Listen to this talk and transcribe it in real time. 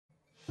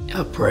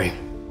I pray.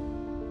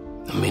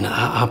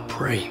 I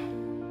pray,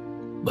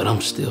 but I'm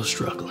still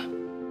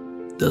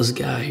struggling. Does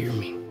God hear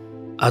me?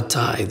 I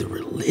tithe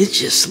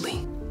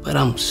religiously, but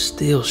I'm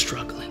still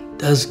struggling.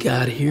 Does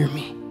God hear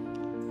me?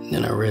 And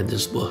then I read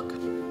this book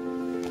and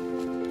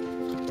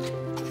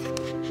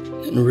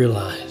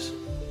realized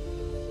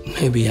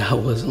maybe I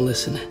wasn't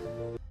listening.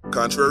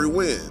 Contrary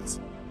wins.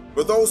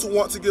 For those who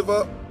want to give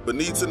up but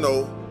need to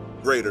know,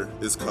 greater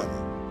is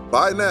coming.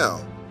 Buy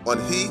now on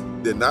He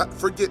Did Not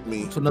Forget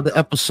Me. To another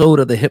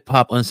episode of the Hip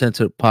Hop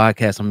Uncensored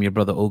podcast. I'm your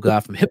brother, God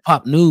from Hip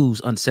Hop News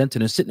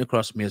Uncensored, and sitting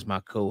across from me is my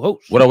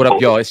co-host. What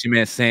up, y'all? It's your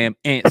man Sam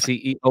Ant,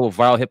 CEO of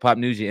Viral Hip Hop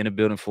News. You're in the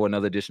building for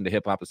another edition of the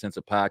Hip Hop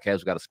Uncensored podcast.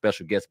 We got a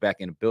special guest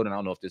back in the building. I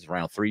don't know if this is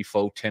around 3,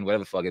 4, 10,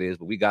 whatever the fuck it is,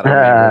 but we got our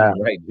man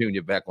Wright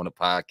Jr. back on the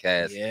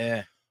podcast.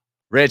 Yeah.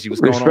 Reggie,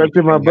 what's going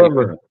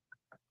on?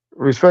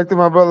 Respecting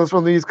my brothers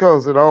from the East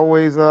Coast. It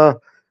always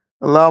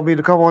allowed me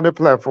to come on their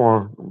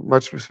platform.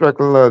 Much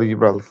respect and love to you,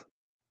 brothers.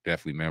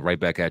 Definitely, man. Right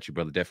back at you,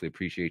 brother. Definitely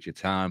appreciate your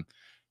time.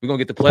 We're going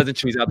to get the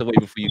pleasantries out the way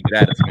before you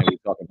get at us, man. We're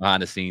talking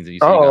behind the scenes, and you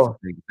see you got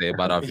something to say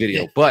about our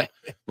video. But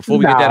before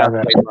we get that out the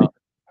way,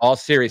 all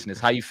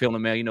seriousness, how you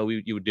feeling, man? You know,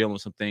 you were dealing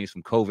with some things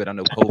from COVID. I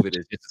know COVID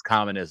is just as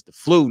common as the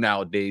flu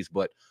nowadays,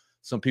 but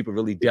some people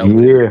really dealing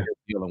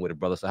with it,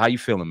 brother. So how you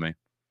feeling, man?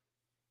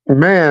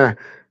 Man,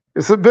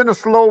 it's been a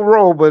slow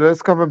roll, but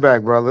it's coming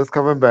back, brother. It's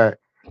coming back.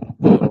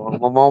 So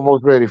I'm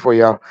almost ready for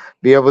y'all.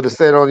 Be able to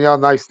sit on y'all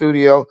nice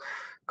studio,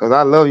 because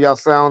I love y'all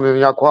sound and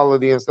y'all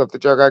quality and stuff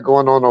that y'all got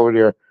going on over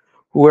there.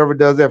 Whoever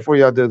does that for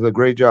y'all does a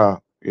great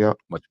job. Yeah.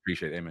 Much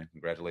appreciated, man.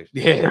 Congratulations.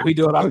 Yeah, we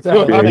do it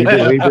ourselves.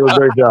 Yeah, he do a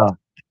great job.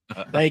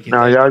 Thank you.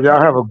 Now,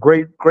 y'all have a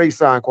great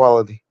sound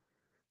quality.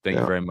 Thank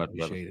you very much,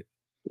 brother. Appreciate it.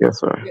 Yes,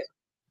 sir. Yeah.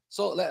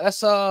 So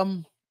let's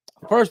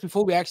first,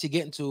 before we actually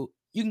get into,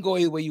 you can go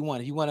either way you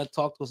want. If you want to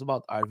talk to us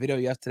about our video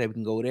yesterday, we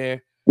can go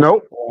there.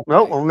 Nope.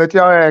 I'm gonna let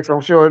y'all ask.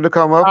 I'm sure it'll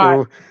come up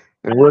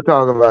and we'll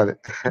talk about it.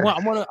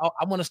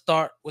 I want to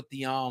start with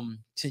the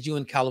since you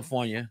in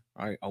California,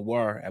 right? Or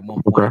were at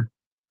one point. Okay.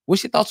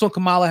 What's your thoughts on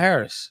Kamala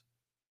Harris?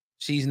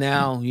 She's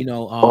now,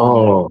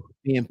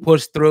 being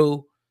pushed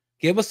through.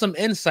 Give us some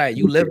insight.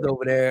 You lived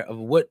over there of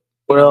what.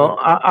 Well,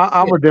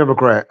 I'm a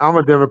Democrat. I'm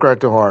a Democrat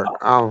to heart.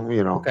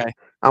 Okay.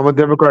 I'm a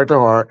Democrat to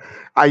heart.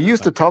 I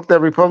used to talk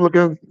that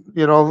Republican,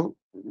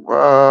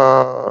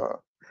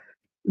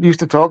 used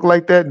to talk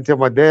like that until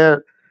my dad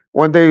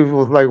one day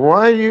was like,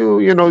 why are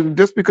you,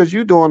 just because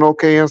you're doing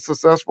okay and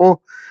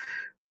successful,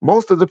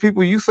 most of the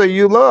people you say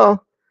you love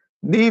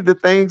need the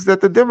things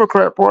that the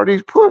Democrat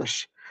Party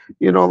push,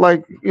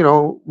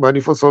 money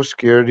for Social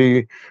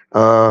Security,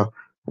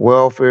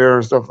 welfare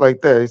and stuff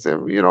like that. He said,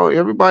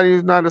 everybody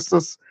is not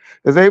as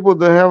able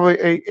to have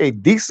a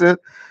decent,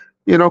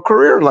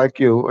 career like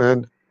you.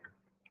 And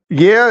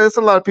yeah, it's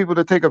a lot of people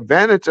that take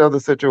advantage of the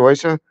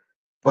situation,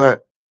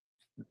 but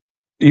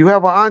you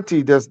have an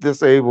auntie that's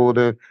disabled,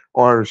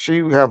 or she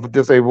have a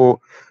disabled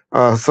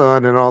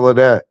son and all of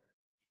that.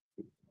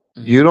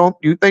 You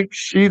think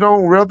she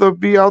don't rather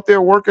be out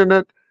there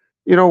working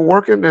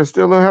working and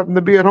still having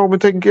to be at home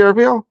and taking care of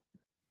him?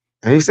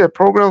 And he said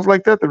programs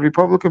like that, the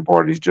Republican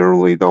parties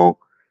generally don't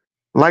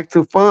like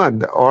to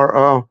fund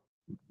or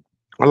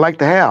like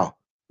to have.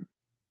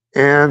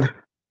 And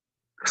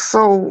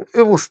so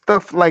it was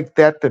stuff like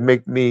that that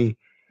make me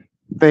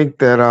think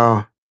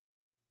that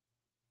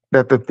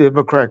that the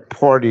Democrat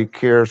Party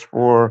cares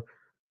for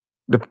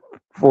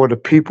the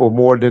people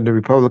more than the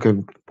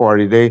Republican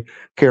Party. They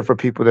care for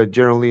people that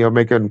generally are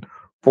making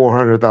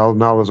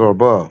 $400,000 or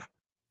above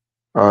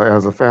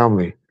as a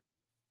family.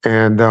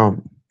 And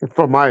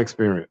from my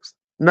experience.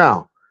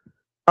 Now,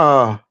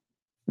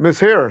 Ms.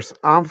 Harris,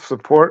 I'm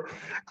support.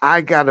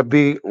 I gotta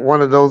be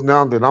one of those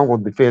now that I'm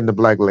gonna defend the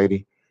black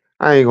lady.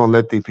 I ain't gonna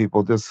let these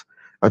people just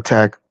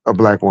attack a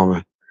black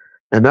woman.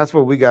 And that's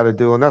what we gotta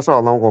do. And that's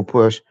all I'm gonna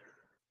push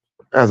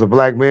as a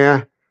black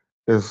man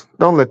is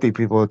don't let these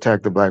people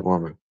attack the black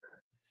woman.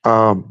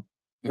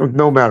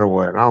 No matter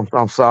what.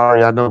 I'm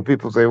sorry. I know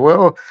people say,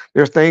 well,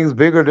 there's things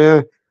bigger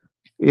than,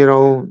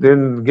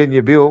 than getting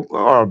your bill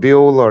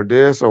or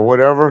this or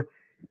whatever.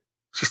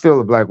 She's still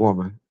a black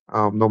woman.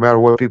 No matter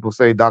what people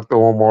say, Dr.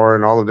 Omar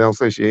and all of them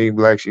say she ain't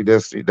black, she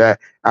this, she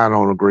that. I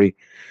don't agree.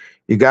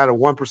 You got a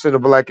 1%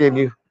 of black in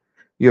you,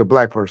 you're a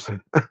black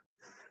person.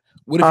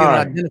 What if you don't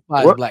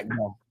identify as black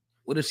now?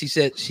 What if she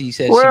said she was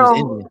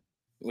Indian?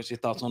 What's your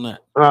thoughts on that?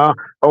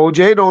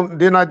 OJ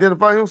didn't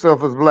identify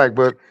himself as black,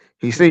 but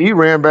he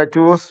ran back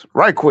to us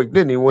right quick,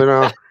 didn't he?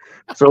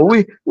 So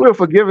we're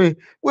forgiving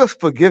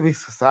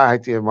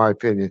society, in my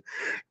opinion,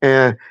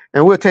 and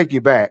we'll take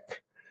you back.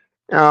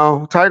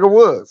 Tiger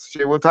Woods.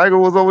 When Tiger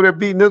was over there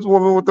beating this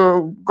woman with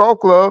the golf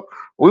club,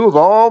 we was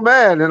all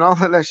mad and all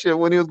of that shit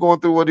when he was going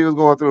through what he was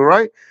going through,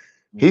 right?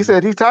 Mm-hmm. He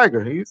said he's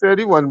Tiger. He said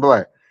he wasn't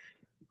black.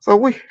 So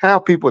we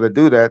have people that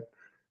do that,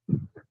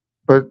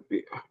 but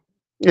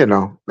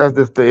that's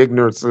just the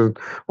ignorance on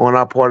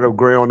our part of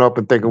growing up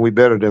and thinking we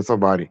better than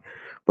somebody.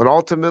 But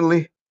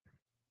ultimately,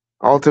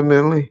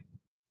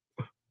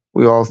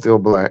 we all still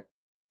black,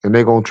 and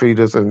they're gonna treat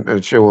us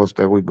and show us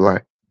that we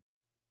black.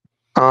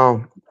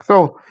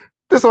 So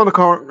This on the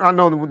car. I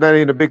know that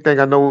ain't a big thing.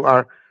 I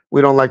know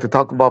we don't like to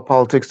talk about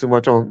politics too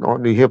much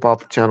on the hip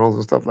hop channels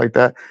and stuff like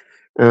that.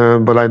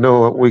 But I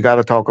know we got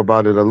to talk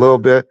about it a little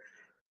bit.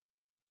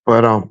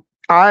 But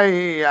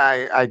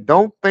I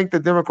don't think the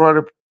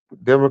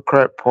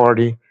Democrat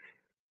Party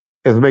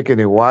is making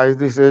a wise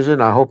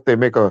decision. I hope they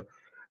make a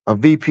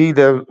VP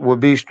that will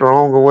be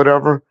strong or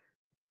whatever.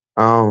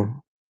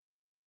 Um,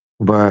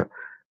 but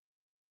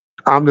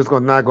I'm just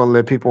not gonna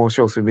let people on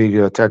social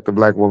media attack the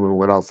black woman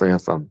without saying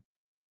something.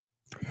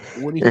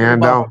 What do you feel And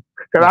about?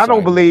 because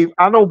Oh, sorry.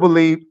 I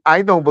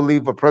don't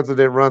believe a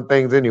president run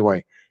things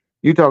anyway.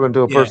 You talking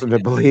to a Yeah. person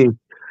that believes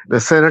the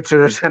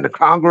senators and the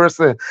Congress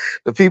and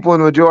the people in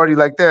the majority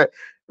like that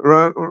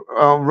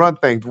run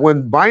things.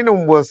 When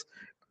Biden was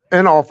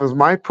in office,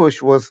 my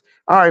push was,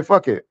 all right,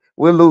 fuck it,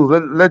 we'll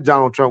lose. Let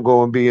Donald Trump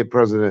go and be a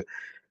president,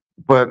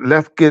 but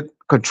let's get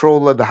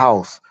control of the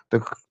House,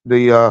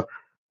 the uh,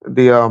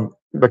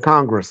 the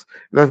Congress.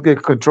 Let's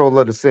get control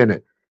of the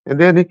Senate, and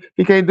then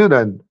he can't do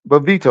nothing but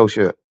veto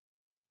shit.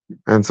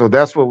 And so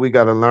that's what we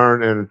got to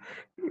learn,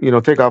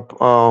 and take up.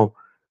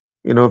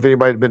 If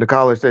anybody's been to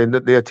college,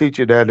 they'll teach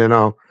you that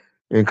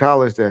in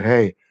college that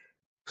hey,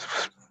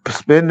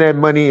 spend that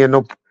money in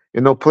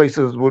no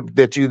places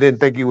that you didn't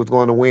think you was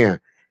going to win,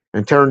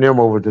 and turn them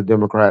over to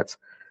Democrats,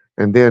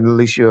 and then at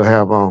least you'll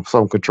have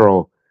some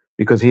control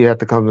because he had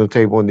to come to the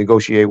table and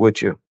negotiate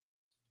with you.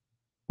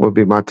 Would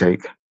be my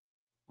take.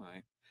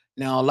 Right.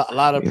 Now, a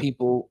lot of Yeah.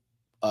 people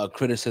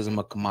criticism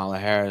of Kamala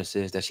Harris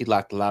is that she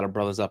locked a lot of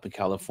brothers up in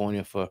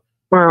California for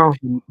Well,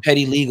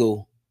 petty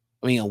legal,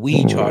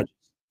 weed mm, charges.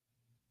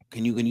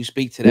 Can you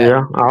speak to that?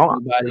 yeah.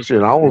 Anybody?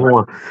 Shit, I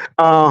was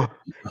one.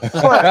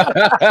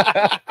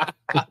 But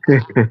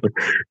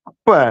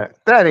but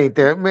that ain't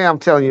that, man. I'm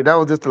telling you, that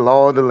was just the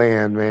law of the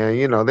land,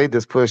 man. They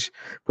just push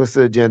the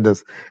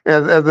agendas.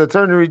 As the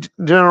Attorney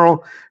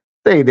General,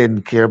 they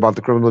didn't care about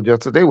the criminal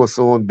justice. They were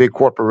suing big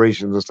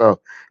corporations and stuff,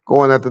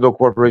 going after those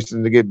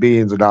corporations to get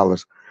billions of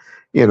dollars.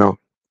 You know,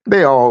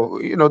 they all,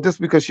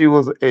 just because she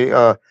was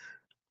a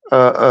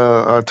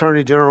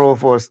Attorney General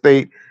for a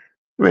state,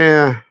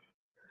 man.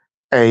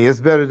 Hey,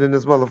 it's better than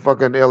this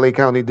motherfucking L.A.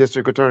 County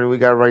District Attorney we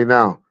got right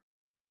now.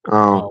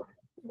 Um, Oh,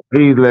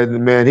 he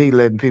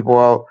letting people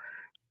out.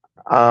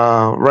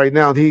 Right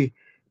now he's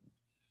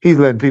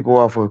letting people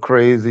off with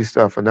crazy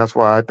stuff, and that's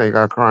why I think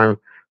our crime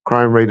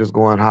rate is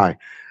going high.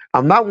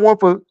 I'm not one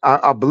for.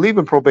 I believe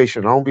in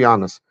probation. I'll be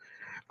honest.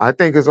 I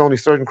think it's only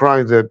certain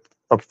crimes that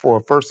for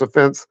a first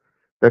offense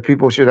that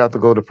people should have to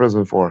go to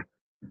prison for.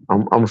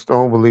 I'm a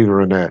strong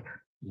believer in that.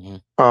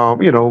 mhm.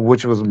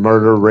 Which was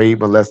murder, rape,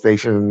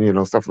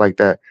 molestation, stuff like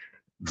that.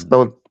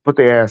 So put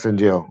their ass in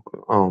jail.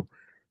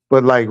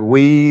 But like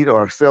weed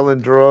or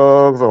selling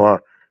drugs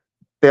or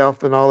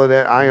theft and all of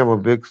that, I am a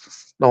big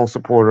stone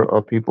supporter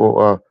of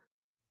people.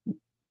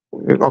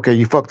 Okay,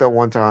 you fucked up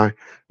one time.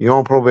 You're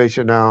on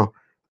probation now.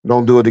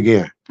 Don't do it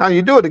again. Now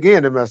you do it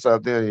again and mess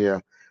up, then yeah,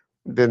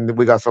 then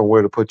we got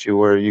somewhere to put you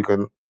where you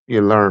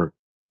learn.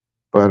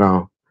 But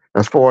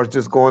as far as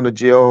just going to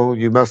jail,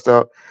 you messed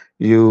up,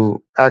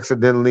 you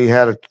accidentally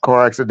had a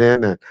car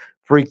accident and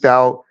freaked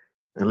out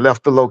and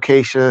left the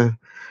location,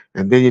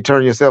 and then you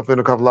turn yourself in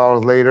a couple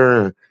hours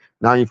later, and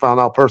now you found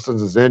out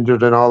persons is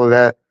injured and all of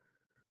that.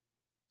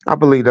 I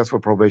believe that's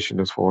what probation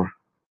is for.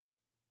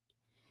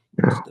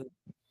 Yeah.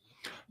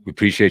 We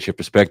appreciate your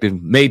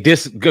perspective. May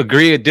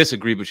disagree or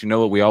disagree, but you know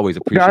what? We always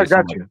appreciate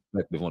somebody's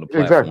perspective on the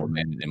platform, Exactly.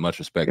 man, and much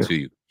respect Yeah. to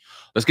you.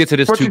 Let's get to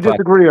this What you Tupac.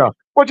 disagree on?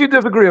 What you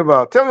disagree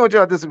about? Tell me what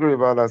y'all disagree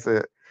about. I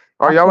said,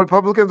 are y'all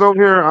Republicans over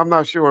here? I'm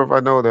not sure if I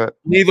know that.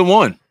 Neither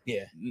one.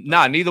 Yeah.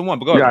 Nah, neither one.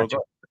 But go ahead, Gotcha.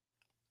 bro.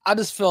 I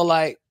just feel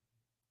like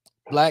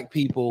black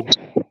people,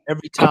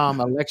 every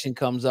time election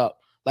comes up,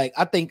 like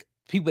I think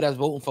people that's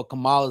voting for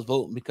Kamala's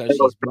voting because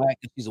she's black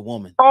and she's a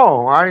woman.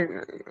 Oh,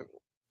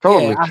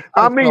 totally. Yeah,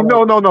 I just feel mean,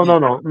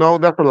 like, no.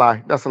 That's a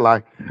lie. That's a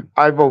lie.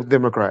 I vote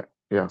Democrat.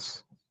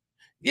 Yes.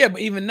 yeah,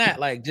 but even that,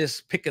 like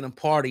just picking a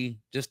party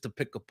just to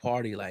pick a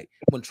party. Like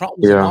when Trump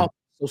was in Yeah. office,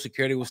 Social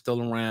Security was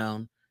still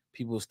around.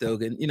 People were still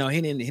getting, he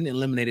didn't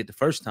eliminate it the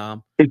first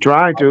time. He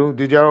tried to.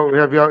 Did y'all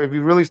if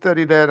you really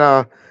studied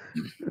that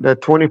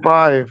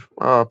 25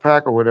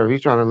 pack or whatever,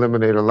 he's trying to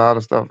eliminate a lot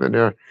of stuff in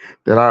there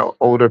that our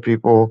older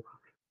people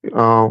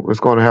is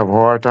going to have a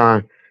hard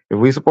time. If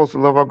we supposed to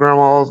love our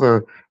grandmas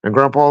and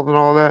grandpas and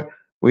all that,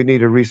 we need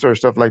to research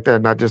stuff like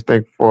that, not just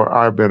think for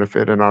our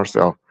benefit and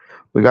ourselves.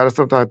 We got to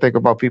sometimes think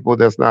about people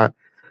that's not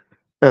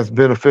as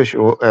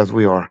beneficial as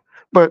we are.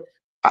 But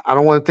I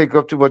don't want to take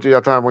up too much of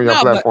your time on your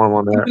No, but platform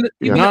on that.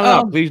 even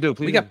No, please do.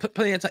 Please we do. got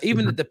plenty of time.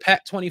 Even the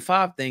Pac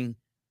 25 thing,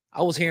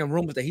 I was hearing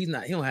rumors that he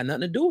don't have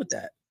nothing to do with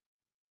that.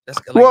 That's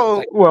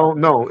Well,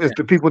 no, it's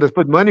the people that's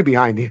put money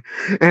behind it,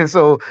 and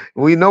so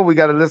we know we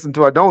got to listen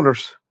to our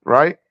donors,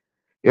 right?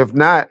 If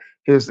not,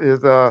 his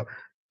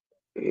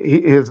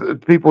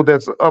people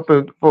that's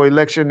for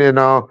election in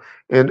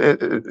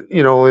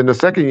the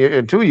second year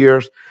in 2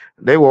 years,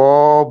 they will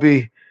all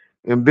be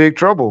in big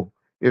trouble.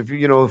 If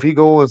he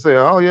go and say,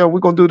 oh yeah, we're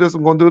gonna do this,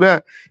 I'm gonna do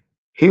that,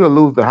 he will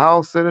lose the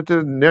House, Senate,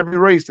 and every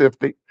race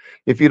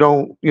if you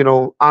don't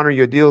honor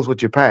your deals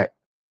with your PAC.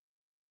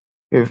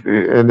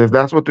 If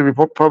that's what the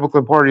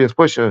Republican Party is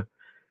pushing,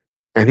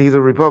 and he's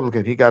a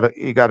Republican, he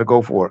gotta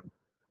go for it.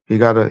 He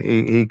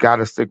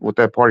gotta stick with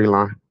that party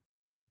line.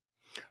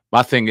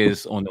 My thing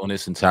is on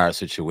this entire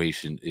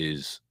situation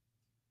is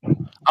I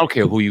don't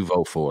care who you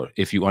vote for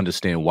if you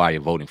understand why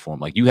you're voting for him.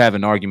 Like, you have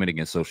an argument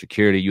against Social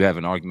Security, you have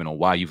an argument on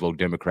why you vote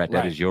Democrat.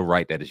 That is your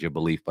right, that is your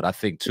belief. But I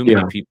think too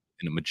many people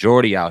in the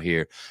majority out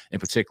here, in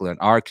particular in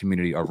our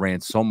community, are ran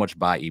so much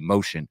by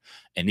emotion.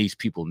 And these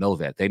people know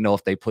that. They know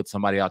if they put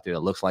somebody out there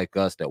that looks like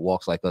us, that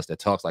walks like us, that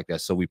talks like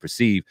us, so we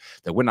perceive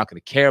that we're not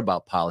going to care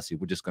about policy.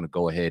 We're just going to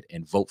go ahead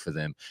and vote for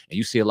them. And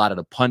you see a lot of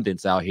the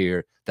pundits out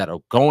here that are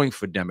going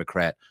for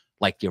Democrat,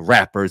 like your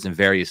rappers and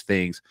various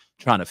things,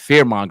 trying to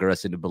fearmonger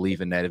us into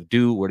believing that if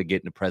dude were to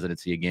get in the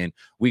presidency again,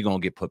 we're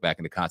going to get put back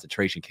into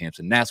concentration camps.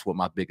 And that's what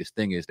my biggest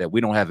thing is, that we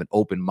don't have an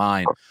open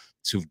mind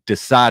to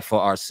decide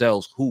for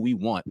ourselves who we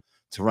want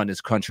to run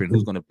this country and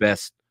who's going to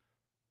best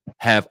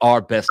have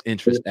our best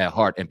interest at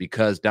heart. And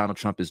because Donald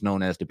Trump is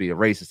known as to be a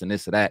racist and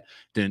this or that,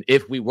 then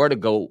if we were to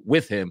go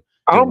with him,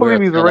 I don't believe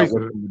he's a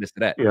racist. This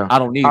or that. Yeah, I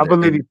don't need.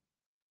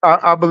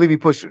 I believe he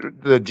pushed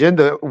the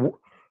agenda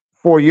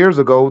 4 years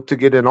ago to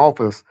get in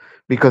office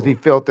because he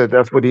felt that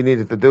that's what he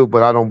needed to do.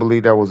 But I don't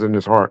believe that was in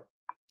his heart.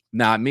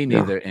 Nah, me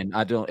neither. And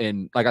I don't.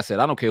 And like I said,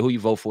 I don't care who you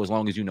vote for as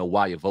long as you know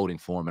why you're voting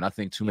for him. And I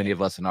think too many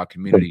of us in our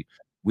community,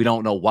 we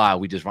don't know why.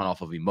 We just run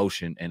off of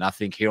emotion. And I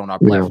think here on our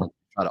platform,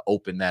 we try to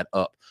open that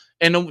up.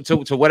 And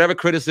to whatever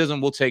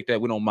criticism, we'll take that.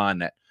 We don't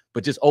mind that.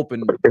 But just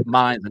open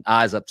minds and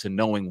eyes up to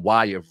knowing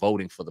why you're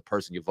voting for the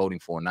person you're voting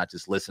for, and not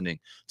just listening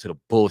to the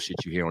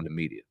bullshit you hear on the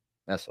media.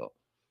 That's all.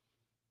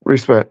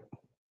 Respect.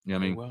 You know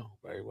what I mean?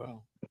 Very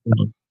well.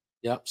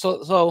 Yeah.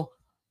 So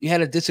you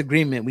had a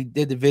disagreement. We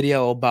did the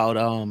video about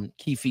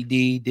Keefe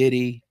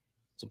Diddy,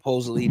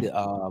 supposedly the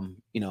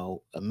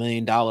 $1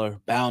 million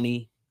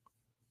bounty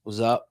was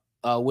up.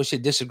 What's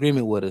your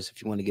disagreement with us,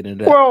 if you want to get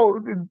into that?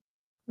 Well,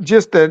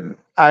 just that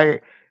I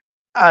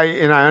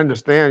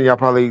understand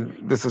y'all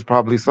this is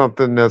probably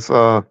something that's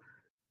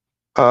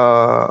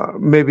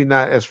maybe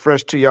not as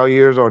fresh to y'all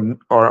ears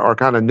or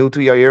kind of new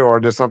to your ear, or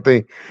just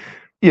something,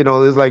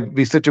 there's like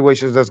these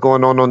situations that's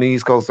going on the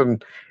East Coast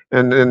and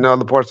in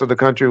other parts of the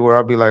country where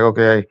I'll be like,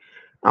 okay,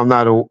 I'm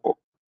not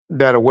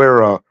that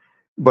aware of.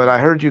 But I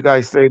heard you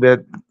guys say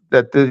that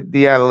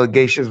the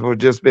allegations were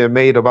just being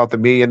made about the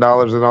 $1 million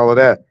and all of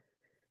that.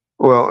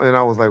 Well, and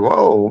I was like,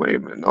 whoa, wait a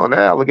minute, no, that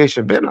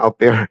allegation been out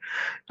there.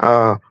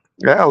 That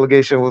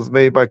allegation was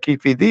made by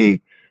Keefe in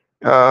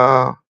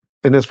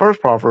his first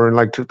proffer in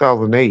like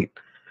 2008,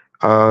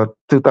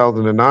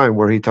 2009,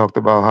 where he talked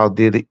about how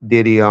Diddy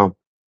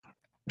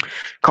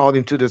called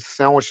him to this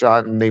sandwich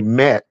shop and they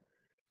met,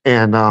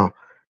 and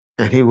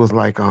he was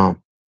like,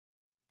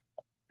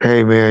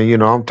 hey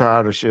man, I'm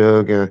tired of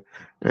Suge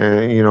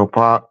and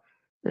Pop,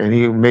 and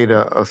he made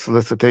a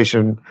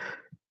solicitation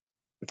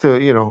to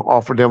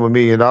offer them $1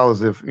 million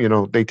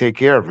if they take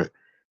care of it.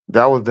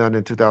 That was done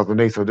in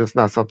 2008, so this is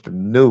not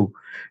something new.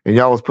 And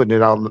y'all was putting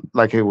it out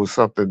like it was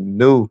something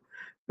new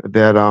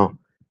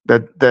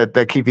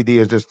that Keefe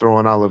is just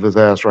throwing all of his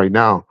ass right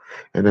now.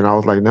 And then I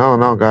was like,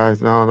 no,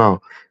 guys, no.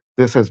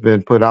 This has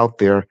been put out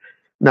there.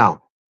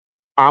 Now,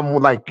 I'm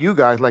like you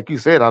guys, like you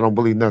said, I don't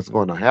believe that's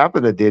going to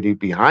happen to Diddy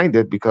behind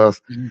it,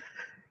 because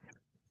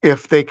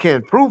if they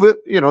can't prove it,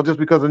 just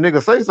because a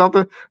nigga say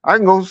something, I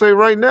can go say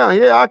right now,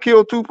 yeah, I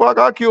killed Tupac,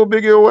 I killed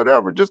Biggie or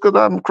whatever. Just because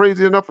I'm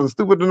crazy enough and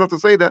stupid enough to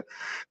say that,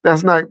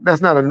 that's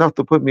not enough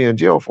to put me in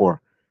jail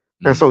for.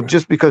 And so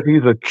just because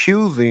he's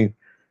accusing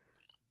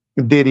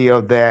Diddy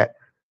of that,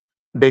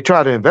 they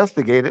try to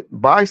investigate it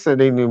by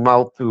sending him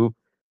out to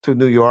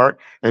New York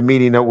and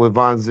meeting up with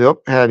Von Zip,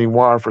 had him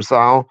wire for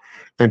sound,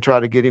 and try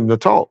to get him to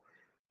talk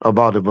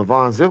about it. But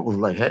Von Zip was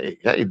like,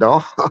 hey,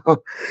 dog.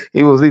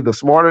 He was either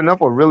smart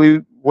enough or really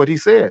what he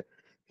said.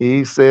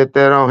 He said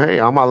that, hey,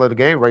 I'm out of the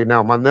game right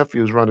now. My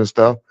nephew's running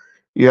stuff.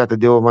 You have to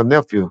deal with my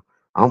nephew.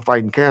 I'm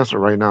fighting cancer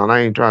right now, and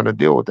I ain't trying to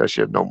deal with that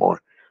shit no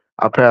more.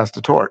 I passed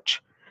the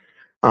torch.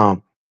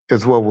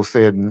 Is what was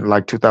said in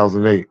like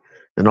 2008.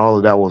 And all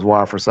of that was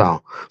wire for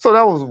sound. So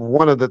that was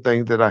one of the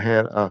things that I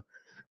had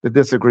the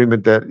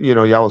disagreement that,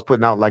 y'all was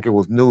putting out like it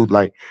was new,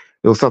 like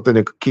it was something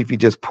that Keefe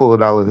just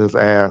pulled out of his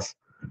ass,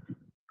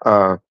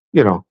 now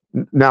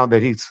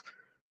that he's,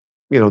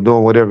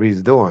 doing whatever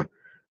he's doing.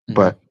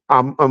 But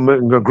I'm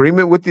in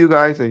agreement with you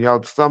guys, and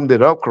y'all summed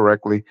it up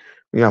correctly.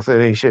 Y'all said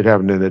ain't shit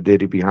happening to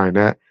Diddy behind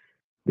that,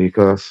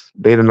 because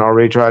they didn't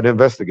already try to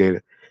investigate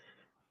it.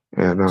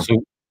 And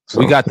so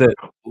we got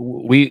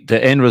the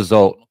end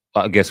result.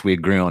 I guess we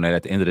agree on that.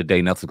 At the end of the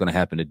day, nothing's going to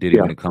happen to Diddy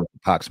when it comes to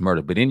Pac's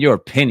murder. But in your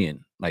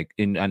opinion,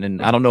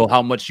 and I don't know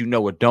how much you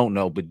know or don't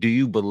know, but do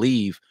you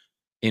believe,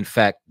 in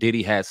fact,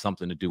 Diddy had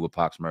something to do with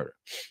Pac's murder?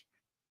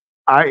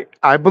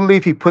 I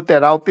believe he put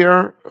that out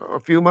there a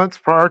few months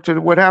prior to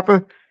what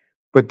happened,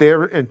 but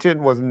their intent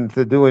wasn't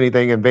to do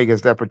anything in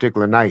Vegas that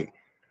particular night.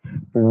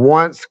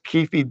 Once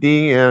Keefe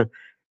D and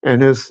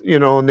his,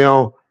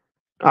 now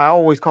I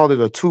always called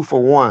it a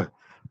 2-for-1,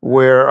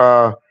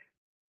 where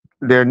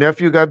their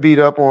nephew got beat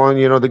up on,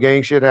 the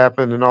gang shit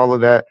happened and all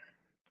of that.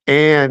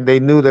 and they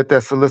knew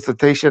that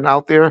solicitation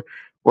out there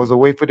was a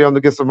way for them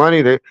to get some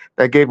money.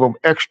 That gave them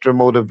extra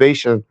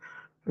motivation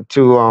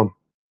to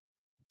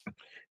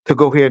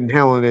go ahead and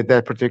handle it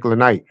that particular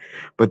night.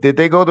 But did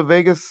they go to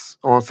Vegas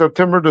on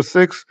September the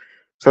 6th,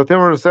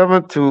 September the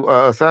 7th to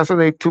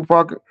assassinate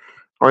Tupac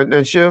and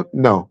Suge?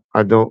 No,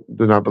 I do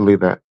not believe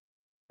that.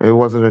 It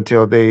wasn't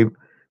until they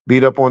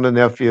beat up on the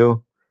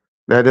nephew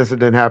that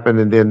incident happened,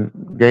 and then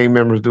gang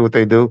members do what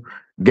they do,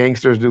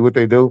 gangsters do what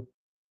they do.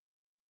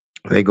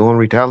 They go and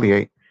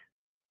retaliate.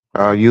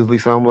 Usually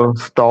some will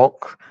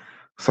stalk,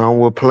 some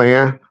will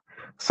plan,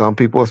 some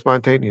people are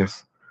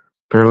spontaneous.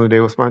 Apparently they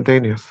were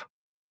spontaneous.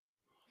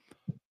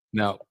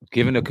 Now,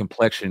 given the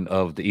complexion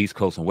of the East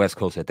Coast and West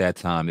Coast at that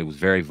time, it was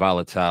very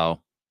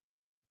volatile.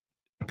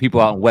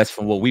 People out in West,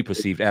 from what we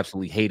perceived,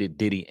 absolutely hated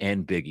Diddy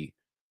and Biggie.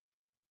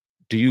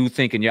 Do you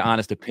think, in your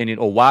honest opinion,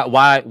 or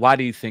why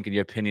do you think, in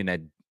your opinion,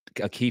 that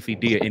a Keefe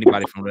D or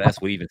anybody from the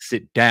West would even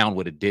sit down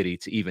with a Diddy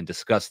to even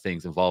discuss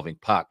things involving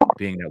Pac,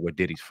 being that where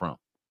Diddy's from?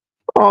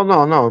 Oh,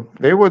 no.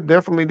 They were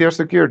definitely their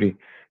security.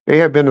 They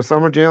had been to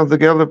summer jams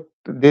together.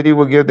 Diddy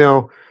would give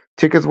them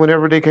tickets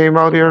whenever they came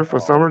out here for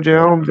summer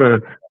jams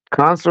and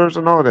concerts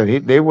and all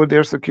that. They were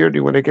their security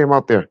when they came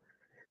out there.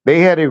 They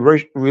had a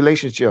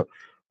relationship.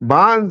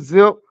 Bond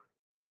Zip,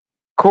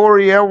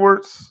 Corey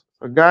Edwards,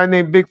 a guy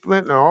named Big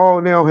Flint, and all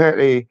of them had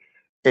a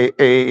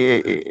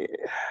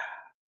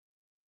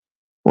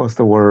what's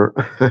the word?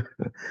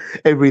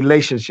 A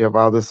relationship,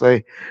 I'll just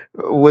say,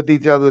 with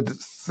each other,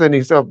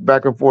 sending stuff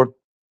back and forth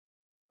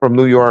from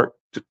New York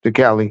to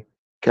Cali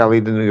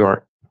to New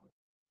York.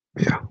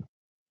 Yeah.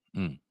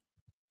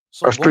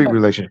 So a street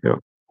relationship.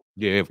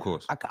 Yeah, of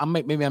course.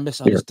 Maybe I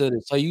misunderstood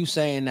it. So you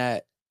saying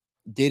that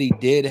Diddy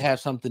did have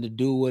something to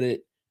do with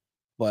it,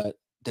 but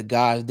the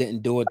guys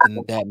didn't do it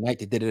that night?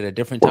 They did it at a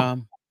different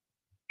time?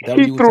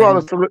 He threw out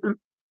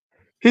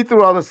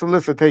a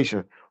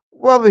solicitation.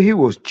 Whether he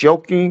was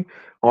joking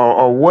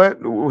or what,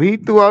 he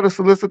threw out a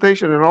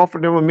solicitation and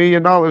offered them $1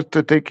 million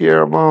to take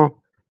care of,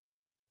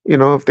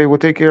 if they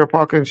would take care of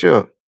Pac and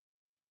Suge.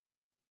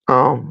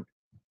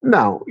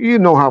 Now, you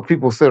know how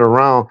people sit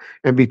around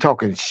and be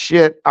talking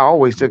shit. I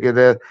always took it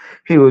as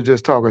he was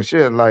just talking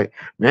shit. Like,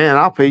 man,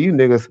 I'll pay you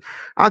niggas.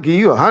 I'll give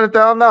you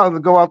 $100,000 to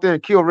go out there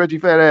and kill Reggie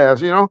fat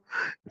ass. Yeah.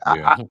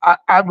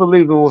 I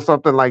believe it was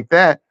something like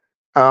that.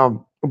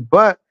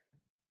 But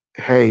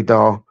hey,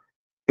 dog,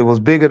 it was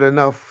big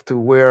enough to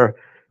where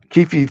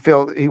Keefe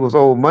felt he was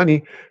owed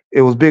money.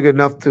 It was big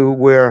enough to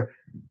where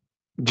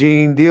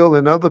Gene Deal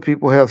and other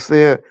people have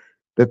said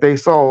that they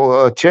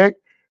saw a check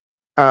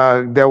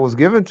that was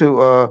given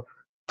to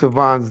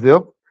Von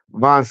Zip.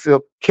 Von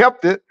Zip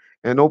kept it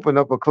and opened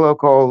up a club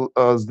called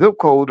Zip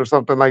Code or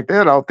something like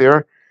that out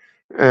there,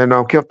 and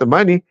kept the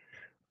money.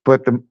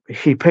 But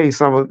he paid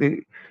some of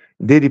the.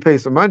 Did he pay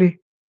some money?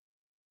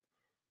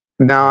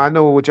 Now I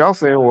know what y'all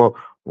saying. Well,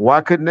 why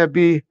couldn't that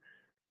be?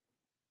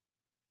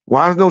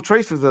 Why there's no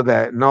traces of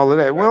that and all of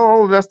that? Well,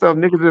 all of that stuff,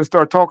 niggas didn't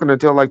start talking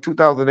until like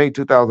 2008,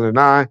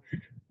 2009.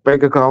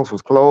 Bank accounts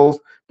was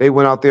closed. They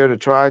went out there to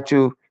try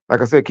to,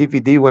 like I said,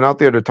 Keefe D went out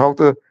there to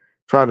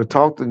try to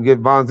talk to get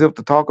Von Zip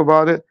to talk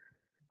about it.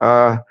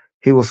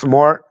 He was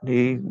smart.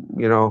 He,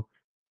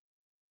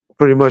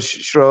 pretty much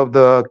shoved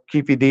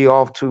Keefe D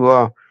off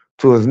to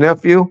his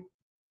nephew,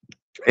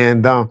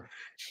 and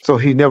so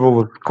he never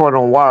was caught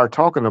on wire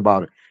talking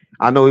about it.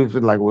 I know he was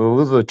like, well, it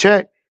was a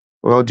check.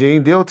 Well,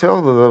 Gene Deal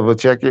tells us of a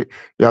check.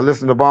 Y'all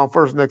listen to Bomb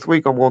First next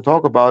week. I'm going to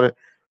talk about it,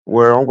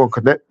 where I'm going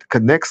to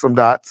connect some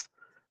dots,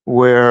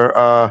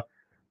 where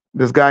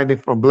this guy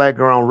from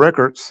Blackground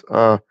Records,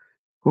 where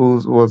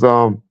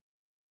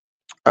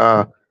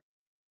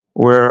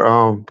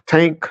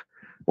Tank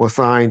was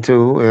signed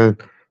to,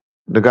 and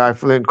the guy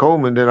Flint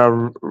Coleman that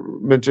I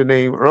mentioned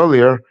name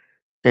earlier,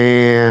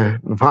 and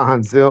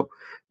Von Zip,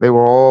 they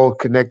were all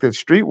connected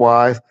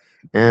streetwise,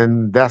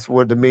 and that's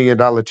where the $1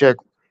 million check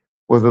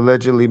was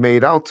allegedly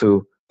made out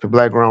to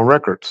Blackground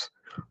Records.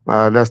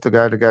 That's the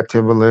guy that got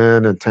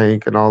Timberland and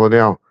Tank and all of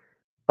them.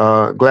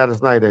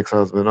 Gladys Knight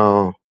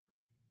ex-husband.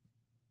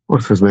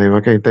 What's his name?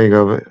 I can't think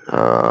of it.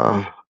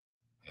 I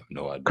have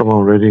no idea. Come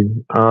on, Reggie.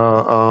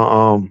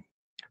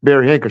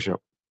 Barry Handkerchief.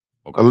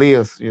 Okay.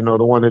 Aaliyah's, the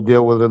one that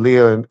dealt with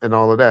Aaliyah and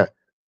all of that.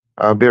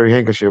 Barry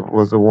Handkerchief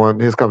was the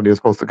one. His company was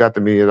supposed to got the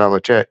 $1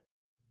 million check,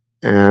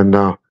 and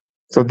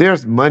so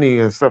there's money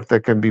and stuff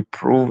that can be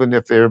proven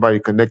if everybody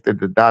connected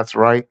the dots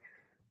right.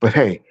 But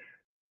hey,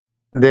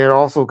 there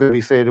also could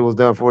be said it was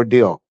done for a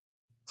deal.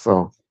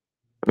 So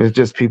it's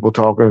just people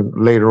talking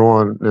later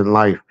on in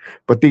life.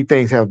 But these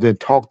things have been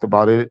talked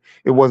about. It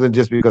wasn't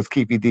just because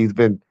Keefe D's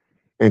been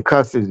in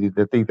custody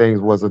that these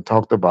things wasn't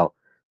talked about.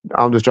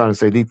 I'm just trying to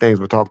say these things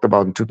were talked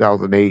about in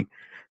 2008,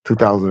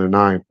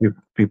 2009.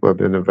 People have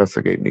been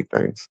investigating these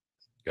things.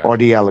 Gotcha. Or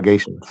the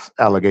allegations.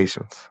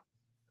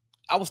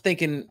 I was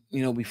thinking,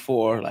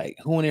 before, like,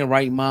 who in their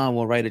right mind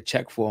will write a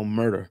check for a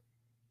murder?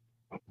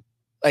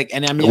 Like,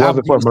 and I mean, it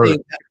wasn't for murder.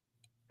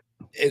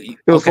 It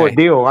was for a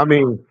deal. I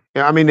mean,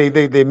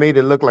 they made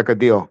it look like a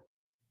deal.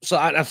 So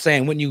I'm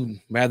saying, wouldn't you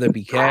rather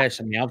be cash?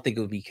 I mean, I don't think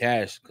it would be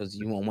cash because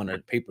you won't want a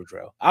paper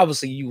trail.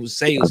 Obviously, you would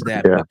say it was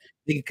that, but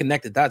you can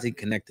connect the dots. You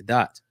can connect the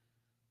dots.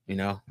 You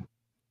know,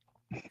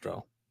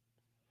 so.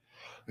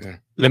 Yeah.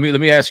 Let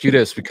me ask you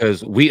this,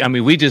 because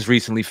we just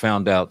recently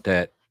found out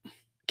that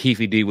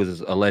Keefe D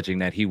was alleging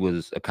that he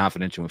was a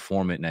confidential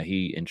informant and that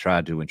he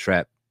tried to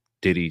entrap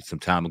Diddy some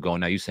time ago.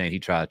 Now you're saying he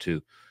tried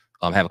to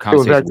have a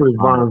conversation. It was actually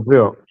Von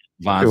Zip.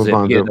 Von Zip.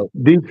 Yeah, no.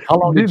 How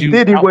long did you?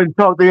 Diddy wouldn't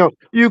talk to him.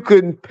 You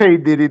couldn't pay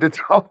Diddy to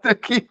talk to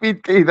Keefe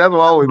D. That's what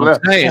I always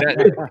left.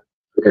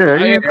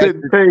 Yeah, you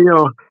couldn't pay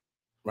him.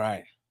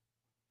 Right.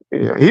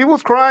 Yeah, he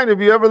was crying.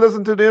 If you ever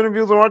listen to the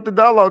interviews on Art the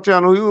Dialogue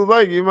channel, he was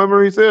like, you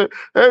remember he said,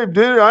 "Hey,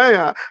 Diddy,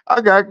 I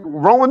got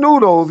Roman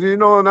noodles, you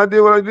know, and I did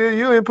what I did.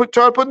 You didn't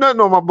try to put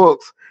nothing on my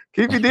books."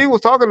 Keefe D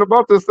was talking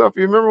about this stuff.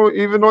 You remember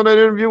even on that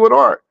interview with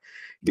Art,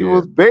 he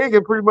was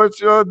begging pretty much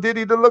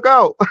Diddy to look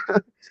out.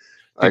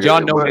 Did y'all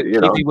know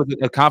that Keefe was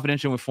a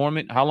confidential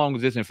informant? How long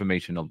was this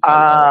information?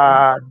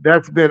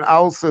 That's been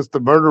out since the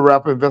murder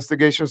rap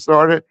investigation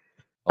started.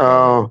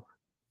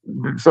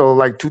 So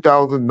like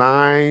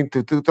 2009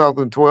 to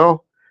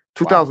 2012.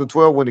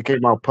 2012 when it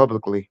came out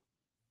publicly.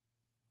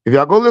 If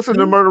y'all go listen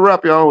to murder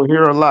rap, y'all will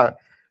hear a lot.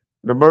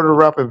 The murder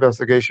rap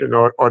investigation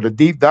or the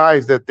deep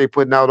dives that they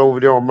putting out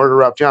over there on Murder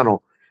Rap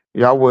channel,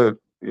 y'all would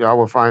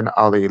find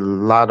out a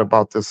lot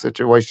about this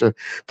situation.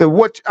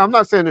 I'm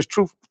not saying it's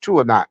true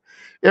or not.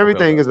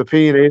 Everything is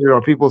opinionated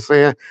or people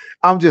saying.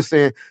 I'm just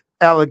saying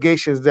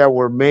allegations that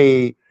were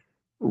made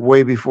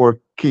way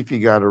before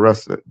Keefe got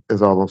arrested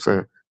is all I'm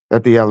saying.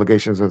 That the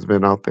allegations has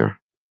been out there.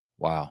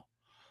 Wow.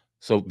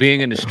 So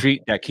being in the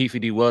street that Keefe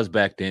D was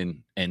back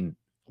then and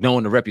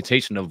knowing the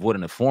reputation of what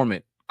an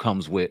informant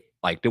comes with,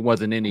 like there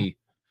wasn't any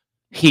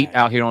heat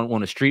out here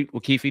on the street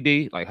with Keefe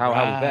D. Like how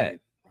was that?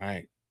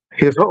 Right.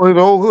 His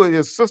old hood,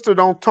 his sister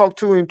don't talk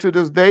to him to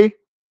this day.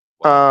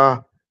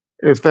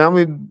 His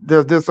family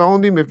does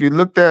disown him. If you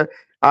looked at,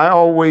 I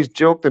always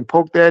joked and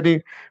poked at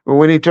him, but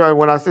when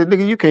I said,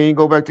 "Nigga, you can't even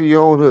go back to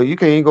your own hood. You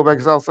can't even go back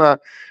to Southside."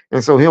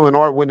 And so him and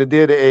Art went and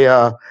did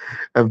a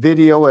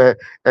video at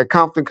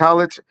Compton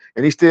College,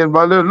 and he stood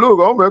by there. "Look,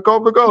 I'm at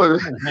Compton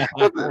College."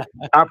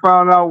 I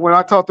found out when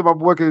I talked to my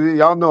boy, because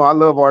y'all know I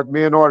love Art.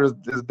 Me and Art is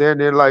down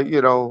there, like,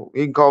 you know,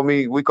 he can call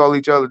me. We call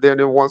each other down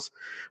there once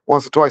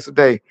or twice a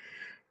day.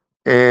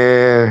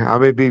 And I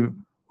may be,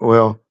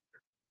 well,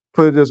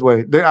 put it this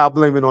way, I'll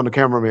blame it on the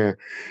cameraman.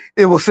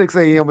 It was 6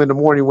 a.m. in the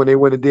morning when they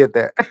went and did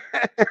that.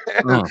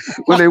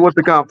 When they went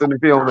to Compton to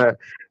film that.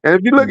 And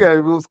if you look at it,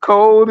 it was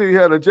cold. He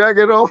had a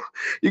jacket on.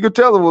 You could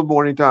tell it was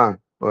morning time.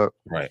 But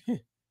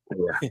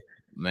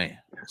man.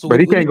 So but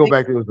he can't go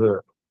back to his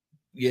hood.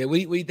 Yeah,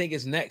 we think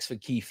it's next for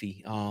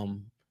Keefe.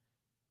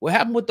 What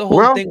happened with the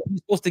whole thing?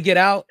 He's supposed to get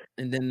out,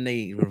 and then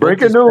they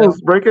breaking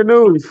news.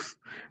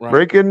 Right.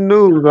 Breaking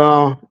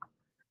news.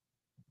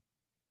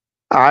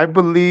 I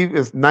believe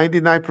it's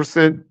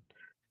 99%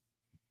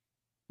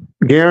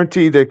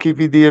 guaranteed that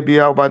Keefe D will be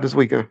out by this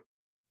weekend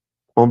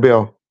on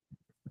bail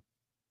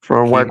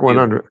from WAC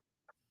 100.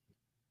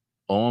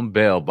 On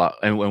bail,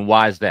 and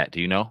why is that? Do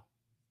you know?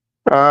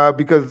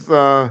 Because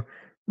the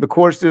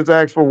courts just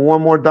asked for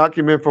one more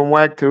document from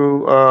WAC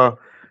to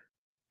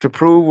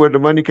prove where the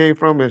money came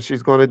from, and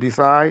she's going to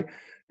decide.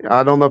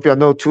 I don't know if y'all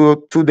know.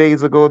 2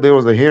 days ago there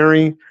was a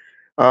hearing.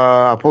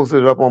 I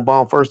posted it up on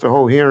Bond First, the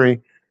whole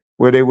hearing,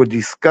 where they were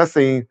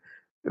discussing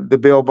the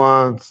bail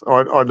bonds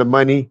or the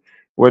money,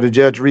 where the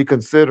judge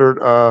reconsidered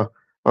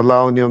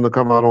allowing them to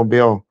come out on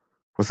bail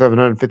for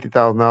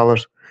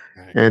 $750,000,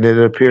 and it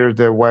appears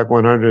that WAC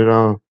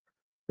 100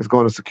 is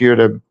going to secure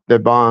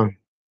that bond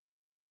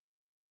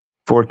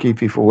for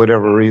Keefe for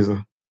whatever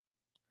reason.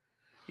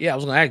 Yeah, I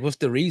was going to ask, what's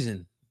the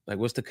reason? Like,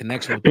 what's the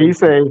connection? He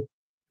say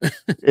it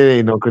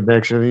ain't no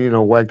connection. You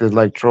know, WAC is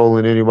like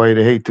trolling anybody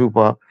that hate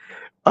Tupac.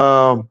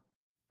 I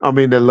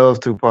mean, that loves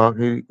Tupac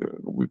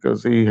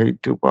because he hates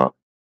Tupac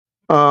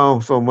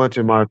so much,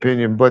 in my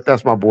opinion. But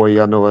that's my boy.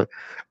 Y'all know it.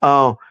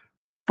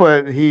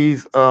 But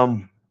he's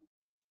gonna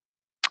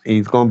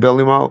bail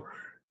him out.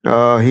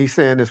 He's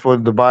saying it's for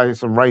to buy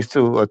some rights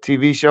to a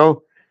TV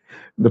show.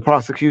 The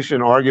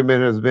prosecution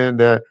argument has been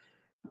that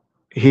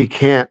he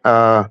can't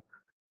bail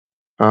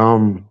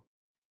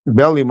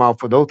him out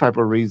for those type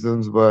of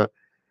reasons, but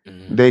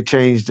they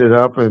changed it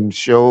up and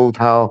showed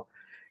how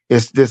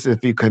it's this: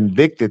 if you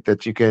convicted,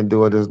 that you can't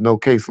do it. There's no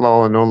case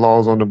law and no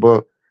laws on the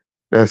book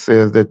that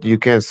says that you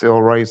can't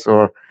sell rights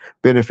or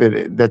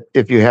benefit that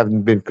if you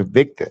haven't been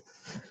convicted.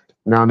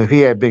 Now, if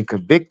he had been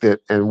convicted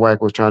and WAC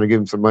was trying to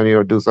give him some money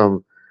or do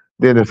something,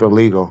 then it's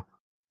illegal.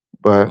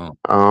 But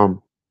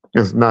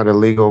it's not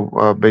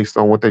illegal based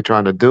on what they're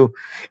trying to do.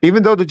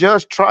 Even though the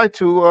judge tried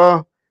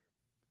to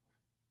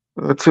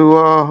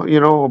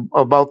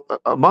about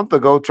a month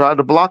ago, tried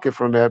to block it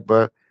from that,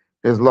 but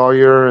his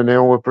lawyer and they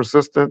were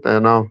persistent,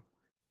 and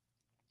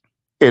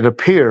it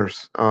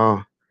appears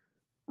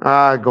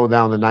I go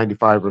down to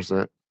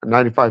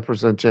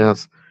 95%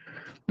 chance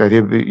that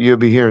you'll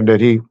be hearing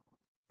that he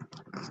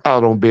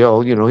out on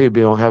bail. You know, he'll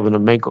be on having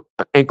an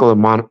ankle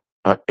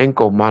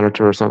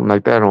monitor or something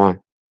like that on.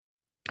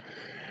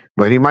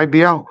 But he might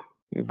be out.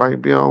 He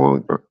might be out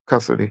on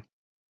custody.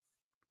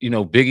 You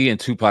know, Biggie and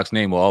Tupac's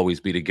name will always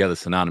be together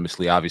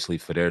synonymously, obviously,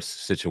 for their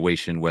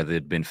situation, whether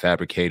it's been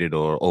fabricated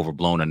or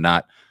overblown or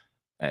not.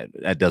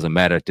 That doesn't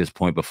matter at this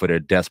point, but for their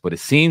deaths. But it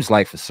seems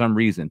like for some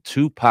reason,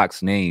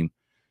 Tupac's name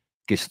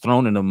gets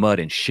thrown in the mud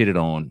and shitted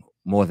on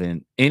more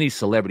than any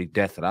celebrity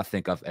death that I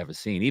think I've ever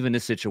seen. Even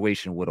this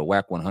situation with a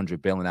whack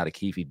 100 bailing out of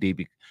Keefe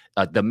D,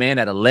 the man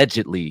that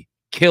allegedly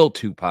killed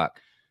Tupac,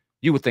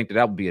 you would think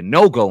that would be a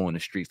no-go on the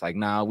streets. Like,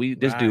 nah,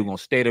 this dude gonna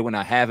stay there. We're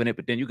not having it.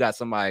 But then you got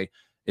somebody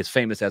as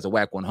famous as a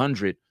whack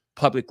 100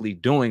 publicly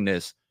doing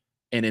this.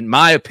 And in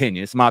my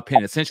opinion,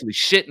 essentially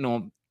shitting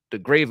on the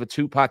grave of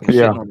Tupac and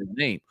shitting on his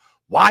name.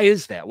 Why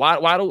is that?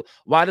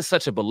 Why does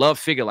such a beloved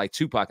figure like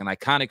Tupac, an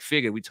iconic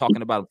figure, we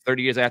talking about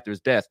 30 years after his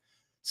death,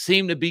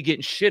 seem to be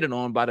getting shitted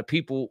on by the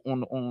people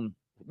on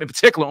in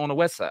particular on the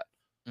West Side?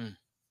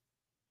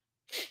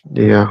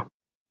 Yeah.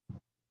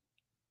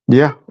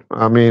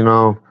 I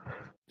mean,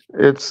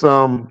 it's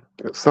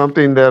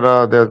something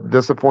that that's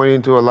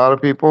disappointing to a lot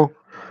of people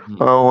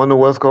on the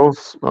West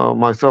Coast,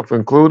 myself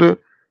included.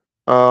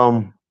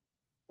 You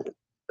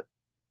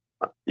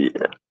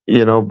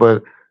know,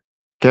 but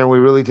can we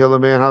really tell a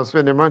man how to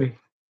spend their money?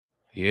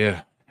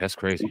 Yeah, that's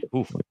crazy.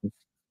 Oof.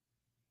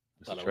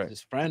 Thought it was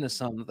his friend or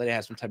something. They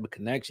had some type of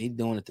connection. He's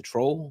doing it to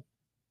troll.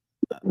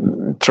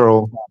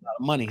 Troll.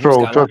 Money.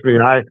 Troll. Trust me,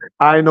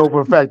 I know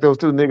for a fact those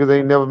two niggas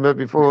ain't never met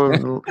before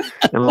in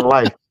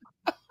life.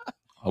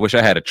 I wish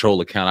I had a troll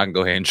account. I can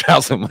go ahead and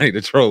drop some money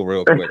to troll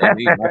real quick. I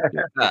need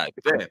my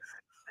shit.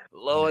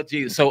 Lord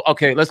Jesus. So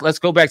okay, let's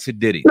go back to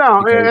Diddy.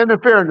 No, and in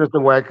fairness to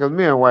Wack, because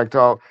me and Wack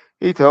talk,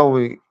 he told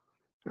me,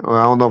 well,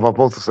 I don't know if I'm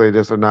supposed to say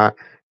this or not,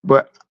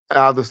 but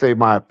I'll just say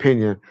my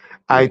opinion.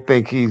 I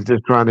think he's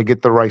just trying to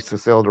get the rights to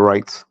sell the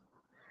rights.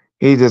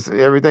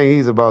 Everything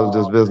he's about is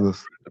just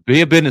business.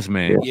 Be a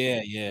businessman.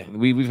 Yeah.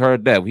 We've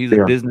heard that. He's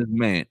a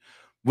businessman.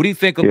 What do you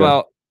think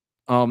about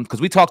because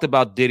we talked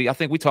about Diddy. I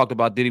think we talked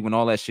about Diddy when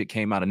all that shit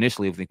came out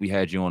initially. I think we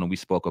had you on and we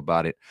spoke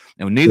about it.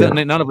 And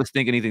none of us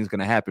think anything's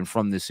gonna happen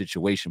from this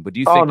situation. But do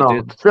you think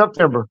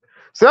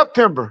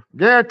September,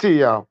 guarantee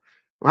y'all.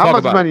 How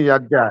much money y'all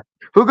got?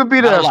 Who could be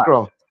the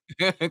escrow?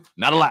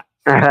 Not a lot.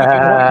 We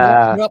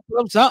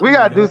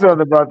gotta do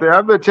something about that.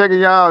 I've been checking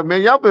y'all,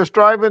 man. Y'all been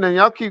striving and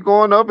y'all keep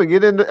going up and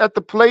get at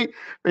the plate,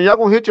 and y'all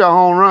gonna hit your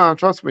home run.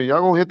 Trust me, y'all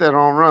gonna hit that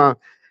home run.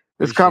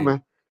 It's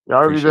coming.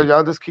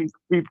 Y'all just keep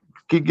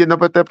getting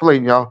up at that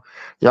plate, y'all.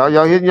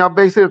 Y'all hitting y'all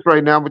base hits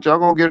right now, but y'all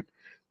gonna get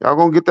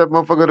that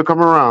motherfucker to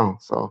come around.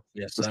 So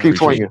let's keep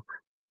swinging.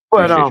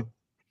 But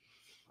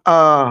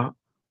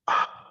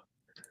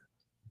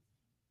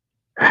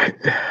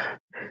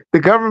the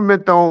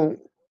government don't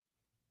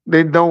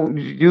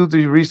use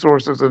these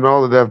resources and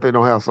all of that if they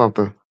don't have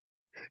something.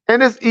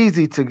 And it's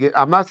easy to get.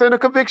 I'm not saying a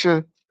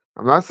conviction,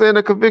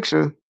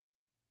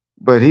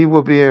 but he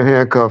will be in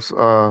handcuffs.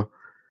 Or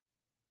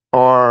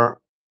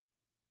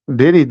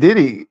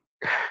Diddy,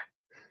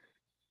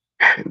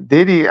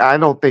 I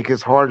don't think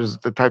his heart is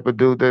the type of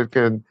dude that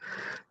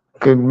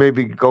can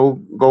maybe go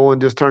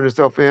and just turn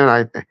himself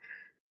in.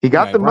 He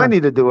got the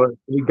money to do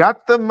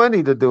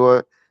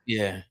it.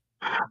 Yeah.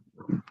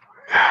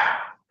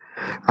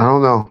 I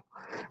don't know.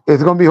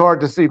 It's going to be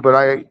hard to see,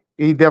 but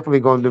he definitely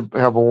going to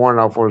have a warrant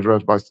out for his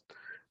arrest by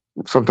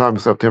sometime in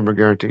September,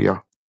 guarantee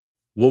y'all.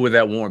 What would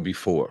that warrant be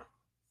for?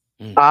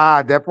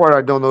 That part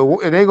I don't know.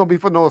 It ain't going to be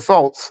for no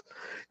assaults.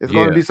 It's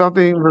going to be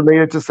something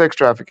related to sex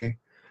trafficking,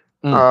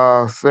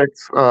 some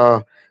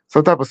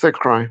type of sex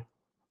crime.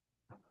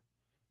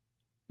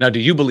 Now, do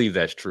you believe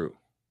that's true?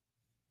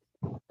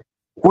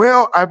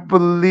 Well, I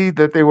believe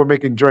that they were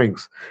making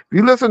drinks. If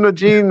you listen to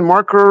Gene,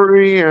 Mark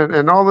Curry,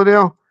 and all of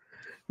them,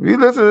 if you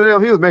listen to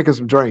them, he was making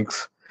some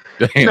drinks.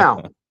 Damn.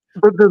 Now,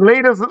 the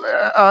latest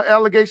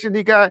allegation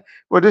he got,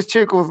 where this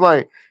chick was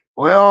like,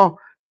 well,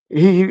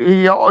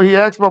 he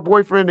asked my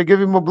boyfriend to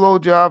give him a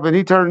blowjob, and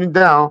he turned him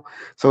down.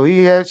 So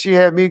she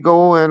had me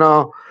go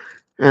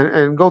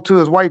and go to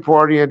his white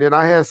party, and then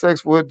I had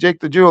sex with Jake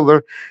the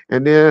jeweler,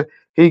 and then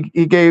he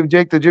gave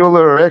Jake the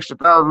jeweler an extra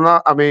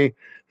 $1,000. I mean,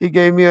 he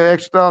gave me an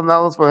extra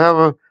 $1,000 for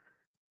having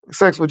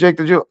sex with Jake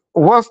the jeweler.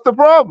 What's the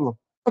problem?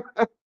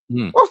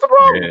 What's the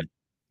problem? Yeah.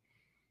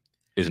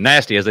 As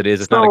nasty as it is,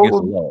 it's not against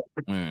the law.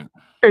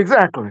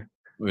 Exactly.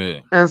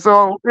 Yeah. And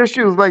so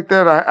issues like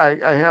that,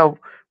 I have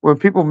when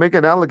people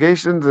making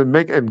allegations and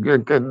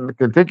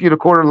can take you to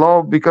court of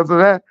law because of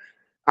that,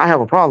 I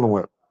have a problem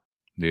with.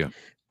 Yeah.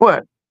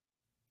 But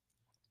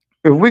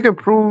if we can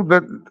prove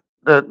that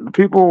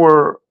people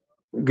were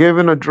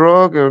given a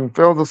drug and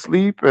fell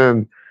asleep,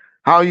 and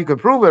how you can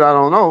prove it, I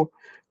don't know.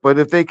 But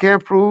if they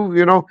can't prove,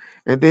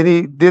 and then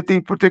he did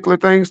these particular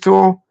things to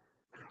them,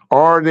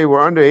 or they were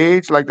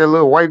underage, like that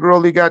little white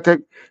girl he got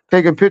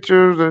taking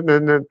pictures and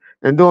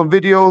doing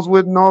videos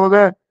with and all of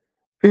that.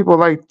 People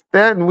like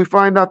that, and we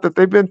find out that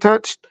they've been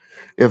touched.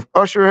 If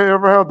Usher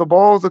ever had the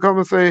balls to come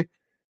and say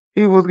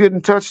he was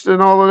getting touched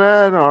and all of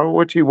that, or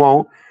which he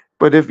won't.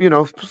 But if,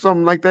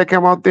 something like that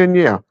come out, then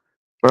yeah.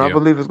 But I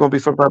believe it's going to be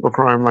some type of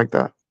crime like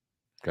that.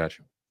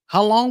 Gotcha.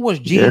 How long was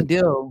Gene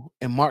Dill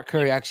and Mark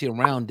Curry actually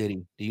around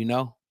Diddy? Do you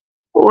know?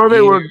 Well,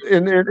 they were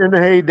in the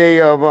heyday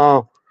of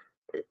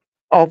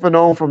off and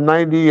on from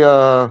 90,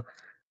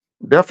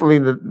 definitely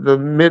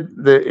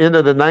the end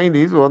of the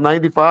 90s, well,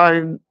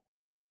 95,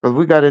 because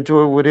we got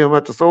into it with him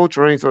at the Soul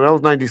Train, so that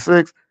was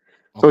 96.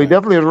 So he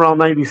definitely was around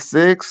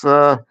 96,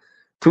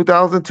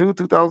 2002,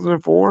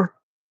 2004.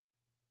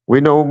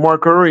 We know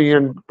Mark Curry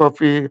and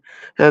Puffy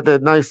had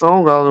that nice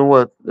song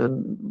out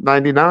in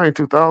 99,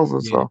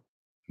 2000. So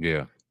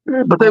yeah,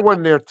 but they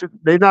wasn't there.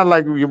 They not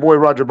like your boy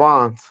Roger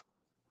Bonds.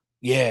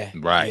 Yeah,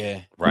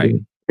 right.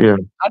 Yeah.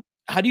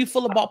 How do you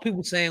feel about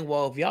people saying,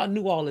 "Well, if y'all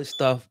knew all this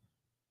stuff,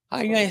 how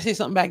you ain't say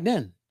something back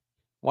then?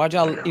 Why'd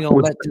y'all, let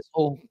this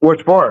whole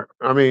which part?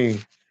 I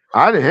mean,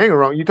 I didn't hang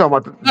around. You talking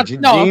about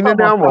Gene and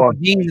them or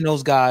Gene and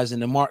those guys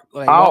and the Mark?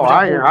 Like,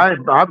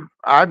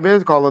 I've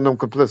been calling them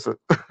complicit.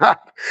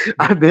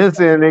 I've been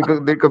saying they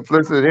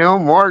complicit.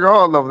 Him, Mark,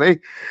 all of them.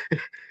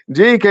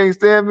 Gene can't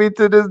stand me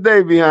to this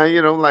day behind.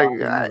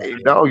 Hey,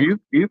 dog, you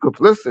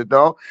complicit,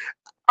 dog.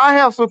 I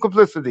have some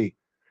complicity.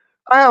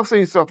 I have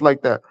seen stuff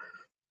like that.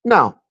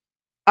 Now,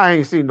 I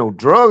ain't seen no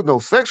drugs, no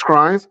sex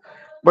crimes,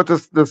 but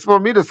this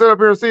for me to sit up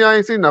here and see I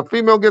ain't seen a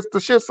female gets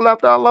the shit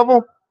slapped out of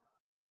them.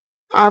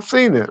 I've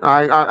seen it.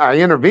 I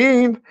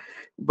intervened,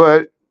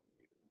 but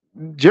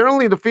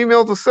generally the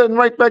females are sitting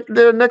right back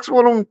there next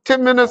to them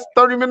 10 minutes,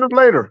 30 minutes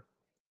later.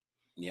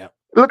 Yeah.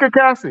 Look at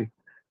Cassie.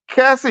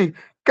 Cassie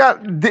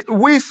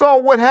we saw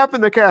what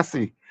happened to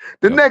Cassie.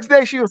 The next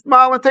day she was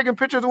smiling, taking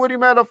pictures with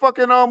him at a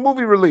fucking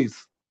movie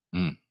release.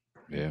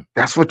 Yeah.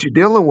 That's what you're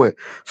dealing with.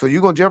 So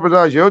you're gonna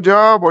jeopardize your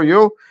job or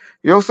your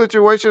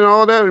situation and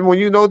all that. And when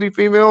you know these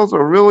females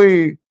are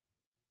really,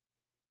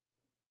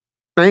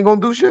 they ain't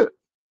gonna do shit.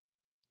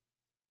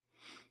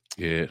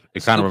 Yeah,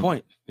 it kind of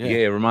point. Yeah,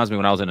 it reminds me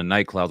when I was in a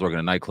nightclub. I was working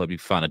in a nightclub. You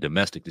find a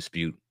domestic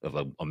dispute of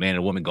a man and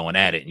a woman going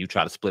at it, and you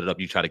try to split it up.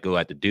 You try to go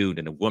at the dude,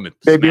 and the woman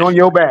they be on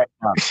your back.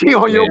 She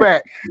on your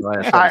back.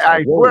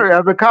 I swear,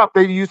 as a cop,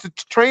 they used to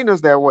train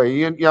us that way.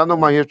 Y'all know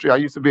my history. I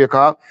used to be a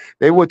cop.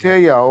 They would tell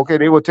y'all, okay,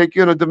 they would take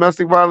you in a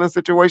domestic violence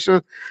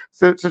situation,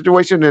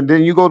 and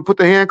then you go to put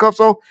the handcuffs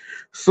on.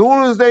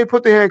 Soon as they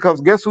put the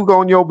handcuffs, guess who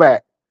go on your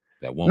back?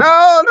 That woman.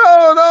 No,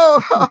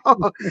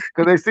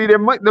 because they see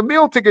the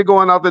meal ticket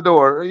going out the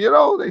door.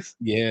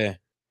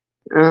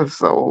 And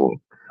so,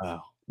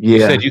 you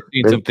said you've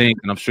seen some things,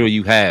 and I'm sure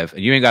you have.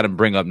 And you ain't got to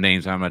bring up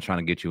names. I'm not trying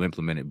to get you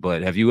implemented,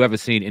 but have you ever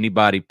seen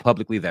anybody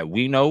publicly that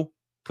we know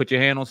put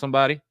your hand on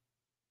somebody?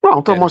 No,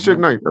 I'm talking about Suge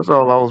Knight. That's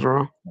all I was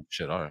wrong.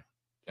 Shit, all right.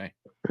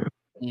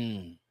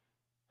 Okay.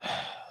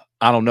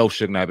 I don't know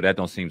Suge Knight, but that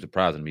don't seem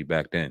surprising to me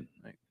back then.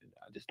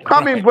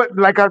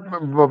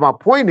 But my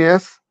point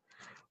is,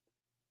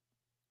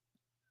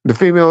 the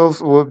females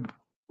will,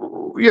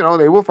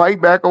 they will fight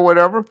back or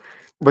whatever,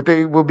 but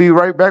they will be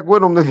right back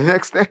with them the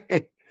next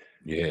day.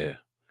 Yeah.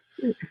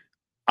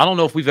 I don't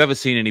know if we've ever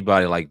seen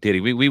anybody like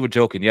Diddy. We were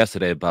joking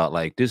yesterday about,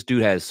 like, this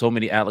dude has so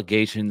many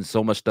allegations,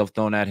 so much stuff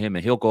thrown at him,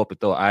 and he'll go up and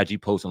throw an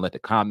IG post and let the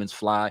comments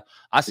fly.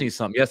 I seen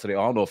something yesterday.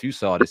 I don't know if you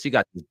saw this. He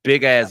got this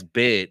big ass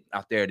bed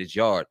out there in his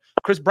yard.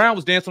 Chris Brown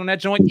was dancing on that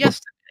joint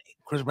yesterday.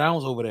 Chris Brown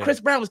was over there.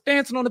 Chris Brown was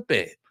dancing on the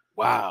bed.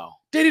 Wow.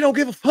 Diddy don't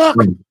give a fuck.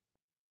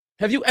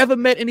 Have you ever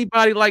met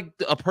anybody like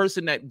a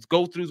person that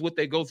go through what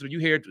they go through? You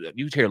hear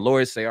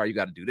lawyers say, "Oh, you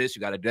got to do this,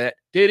 you got to do that."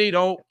 Diddy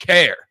don't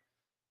care.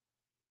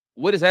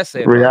 What does that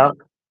say about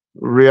him?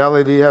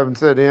 Reality haven't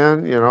set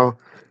in,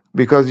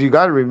 because you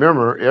got to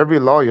remember, every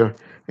lawyer,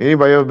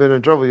 anybody ever been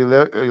in trouble,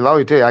 your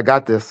lawyer tell you, "I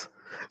got this,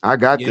 I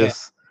got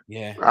this."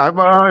 Yeah.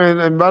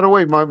 And by the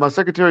way, my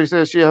secretary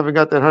says she haven't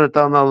got that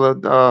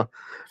 $100,000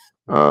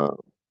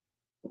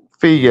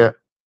 fee yet.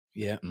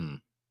 Yeah.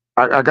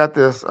 I got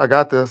this. I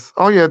got this.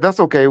 Oh yeah, that's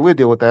okay. We'll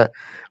deal with that.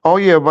 Oh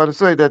yeah, but to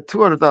say that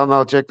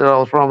 $200,000 check that I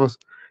was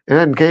promised, it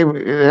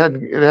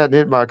hadn't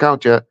hit my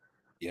account yet.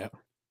 Yeah.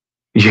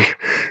 They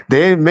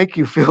didn't make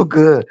you feel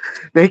good.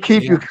 They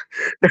keep you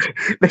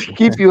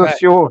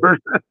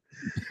assured.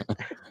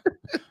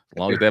 As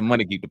long as that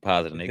money keep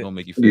depositing, they're gonna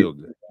make you feel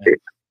good.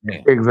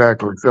 Yeah.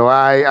 Exactly. So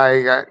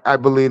I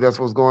believe that's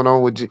what's going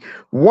on with you.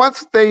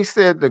 Once they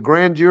said the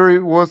grand jury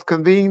was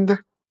convened,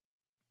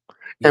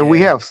 and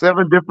we have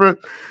seven different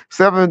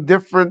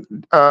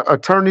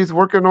attorneys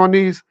working on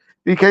these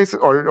cases,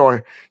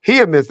 or he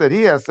admits that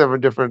he has 7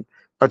 different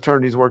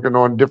attorneys working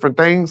on different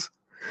things.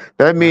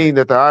 That means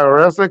that the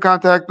IRS done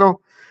contact them.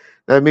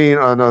 That means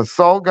an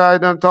assault guy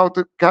done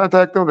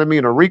contact them. That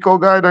means a RICO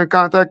guy done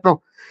contact them.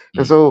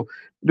 And so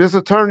this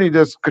attorney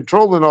that's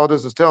controlling all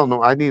this is telling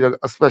them, "I need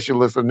a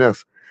specialist in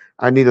this.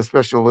 I need a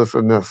specialist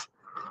in this."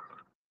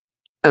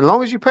 And as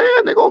long as you pay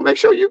it, they're gonna make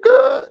sure you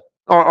good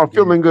or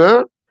feeling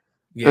good.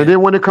 Yeah. And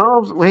then when it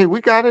comes, hey,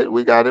 we got it.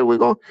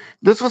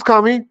 This was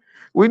coming.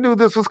 We knew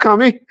this was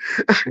coming.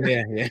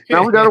 Yeah.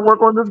 Now we got to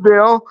work on this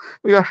bill.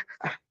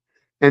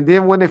 And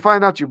then when they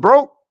find out you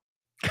broke,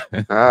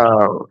 I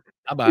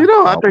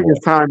think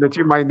it's time that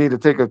you might need to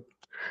take a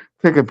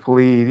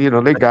plea.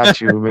 They got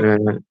you,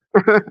 man.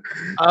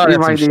 You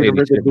might need to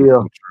make a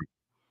deal.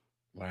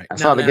 Right.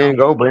 That's how the game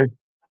go, man.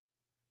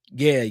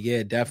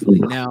 Yeah, definitely.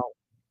 Now,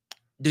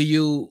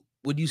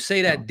 would you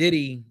say that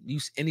Diddy,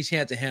 any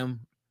chance of him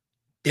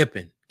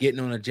dipping, getting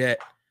on a jet,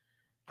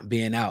 and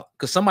being out?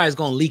 Because somebody's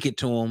gonna leak it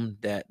to him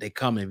that they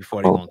coming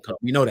before they're gonna come.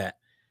 You know that.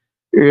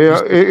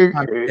 Yeah.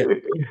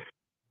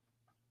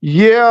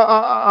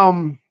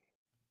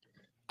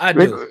 I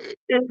do.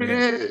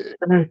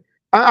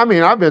 I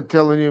mean, I've been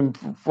telling him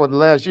for the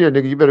last year,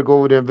 nigga, you better go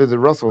over there and visit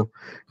Russell.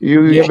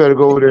 You better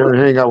go over there and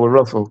hang out with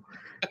Russell.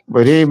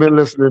 But he ain't been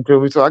listening to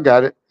me, so I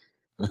got it.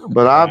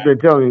 But I've been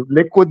telling you,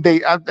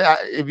 liquidate.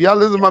 If y'all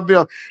listen to my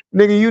bill,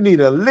 nigga, you need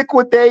to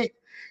liquidate.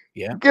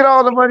 Yeah. Get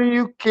all the money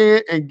you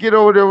can and get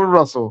over there with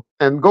Russell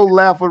and go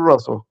laugh with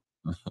Russell.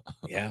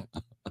 Yeah.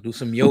 Do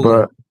some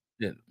yoga.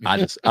 But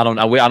I don't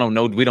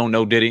know. We don't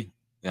know Diddy.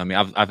 I mean,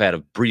 I've had a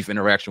brief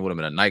interaction with him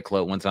in a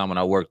nightclub one time when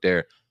I worked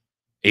there.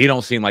 He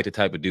don't seem like the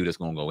type of dude that's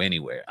gonna go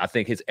anywhere. I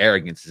think his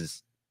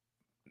arrogance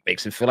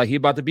makes him feel like he's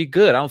about to be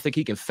good. I don't think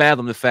he can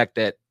fathom the fact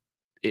that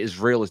as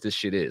real as this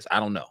shit is. I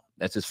don't know.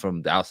 That's just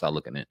from the outside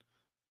looking in.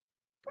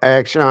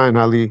 Ask Shine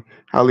how he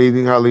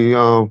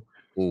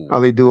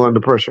do under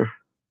pressure.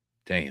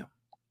 Damn.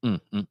 I'm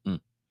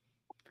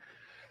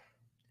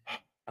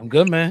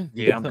good, man.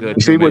 Yeah, I'm good.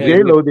 You see what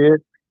J-Lo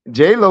did?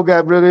 J-Lo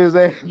got rid of his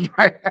ass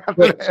right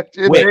after that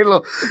shit.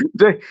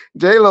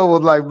 J-Lo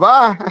was like,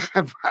 bye,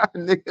 bye,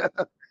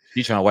 nigga.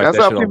 She trying to wipe that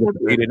shit off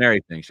and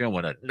everything. She don't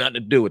want nothing to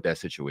do with that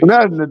situation.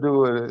 Nothing to do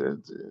with it.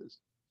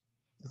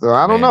 So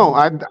I don't know.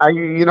 I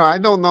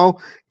don't know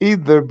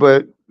either,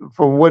 but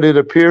from what it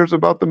appears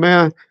about the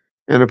man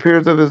and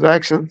appears of his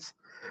actions,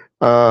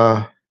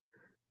 and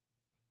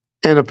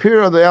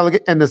appear of the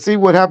allegation, and to see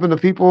what happened to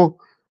people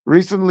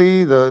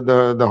recently,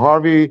 the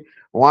Harvey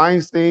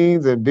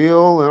Weinsteins and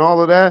Bill and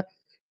all of that,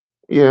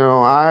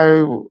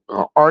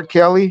 R.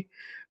 Kelly.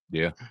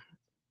 Yeah.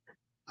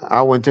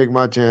 I wouldn't take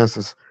my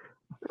chances.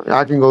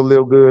 I can go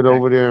live good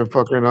over there and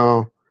fucking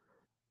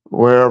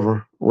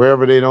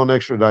wherever they don't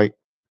extradite.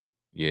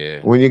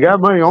 Yeah. When you got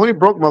money, only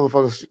broke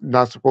motherfuckers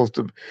not supposed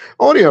to.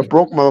 Only a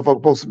broke motherfucker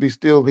supposed to be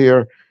still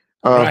here,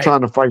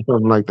 trying to fight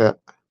something like that.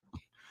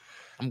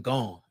 I'm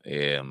gone.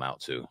 Yeah, I'm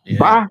out too. Yeah.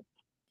 Bye.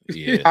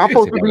 Yeah. I'm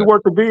supposed to be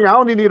worth $1 billion. I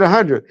only need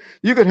 100.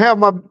 You can have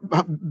my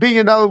 $1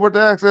 billion worth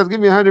of access. Give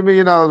me $100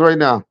 million right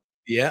now.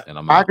 Yeah, and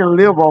I can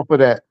live off of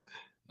that.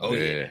 Oh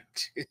yeah.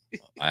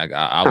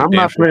 I'm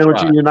not playing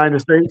with you, United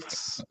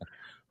States.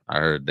 I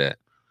heard that.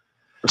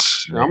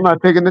 I'm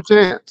not taking the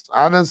chance.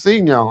 I done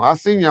seen y'all. I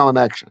seen y'all in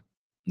action.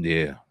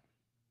 Yeah.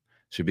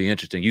 Should be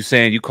interesting. You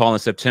saying you calling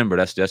September?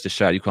 That's the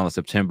shot. You calling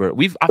September?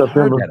 I've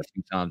heard that a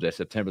few times that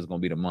September is going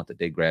to be the month that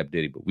they grab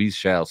Diddy, but we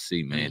shall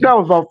see, man. That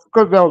was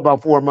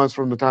about 4 months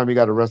from the time he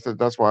got arrested.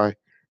 That's why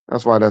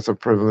that's a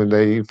privilege.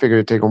 They figured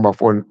it'd take them about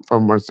 4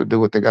 months to do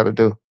what they got to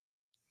do.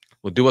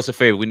 Well, do us a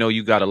favor. We know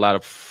you got a lot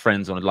of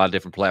friends on a lot of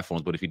different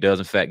platforms, but if he does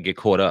in fact get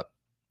caught up,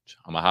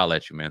 I'm gonna holler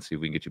at you, man. See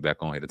if we can get you back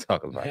on here to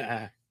talk about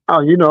it.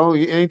 Oh,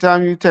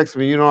 anytime you text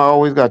me, I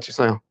always got you,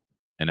 Sam.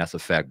 And that's a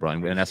fact, bro.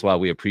 And that's why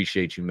we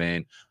appreciate you,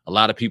 man. A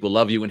lot of people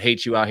love you and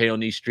hate you out here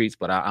on these streets,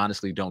 but I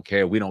honestly don't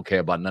care. We don't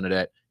care about none of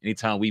that.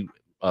 Anytime we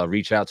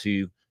reach out to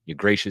you, you're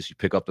gracious, you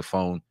pick up the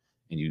phone,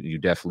 and you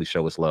definitely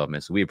show us love,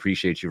 man. So we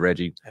appreciate you,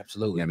 Reggie.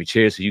 Absolutely. I mean,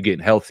 cheers to you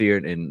getting healthier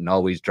and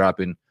always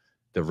dropping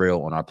the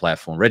real on our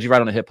platform. Reggie,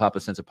 right on the Hip Hop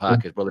Uncensored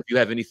podcast, brother. If you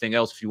have anything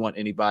else, if you want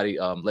anybody,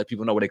 let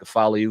people know where they can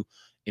follow you.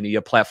 Any of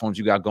your platforms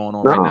you got going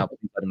on right now,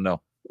 please let them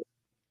know.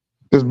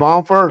 It's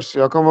Bomb First.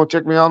 Y'all come on,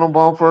 check me out on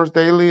Bomb First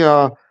daily.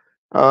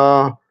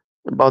 About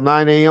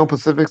 9 a.m.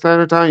 Pacific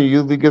Standard Time. You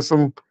usually get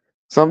something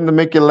to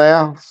make you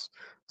laugh,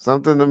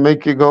 something to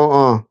make you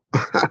go,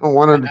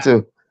 one of the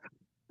two.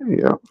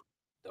 Yeah.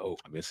 Oh,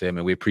 I've been saying,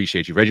 man, we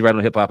appreciate you. Reggie, right on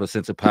the Hip Hop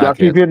Uncensored podcast. Y'all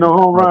keep hitting the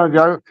home runs.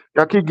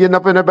 Y'all keep getting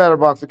up in the batter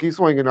box and keep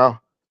swinging now.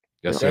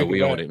 Yes, sir.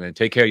 We on it, man.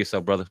 Take care of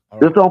yourself, brother.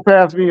 Just don't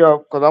pass me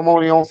up because I'm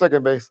only on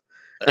second base.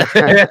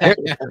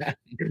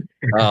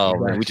 Oh,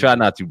 man. We try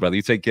not to, brother.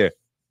 You take care.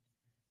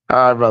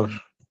 All right, brother.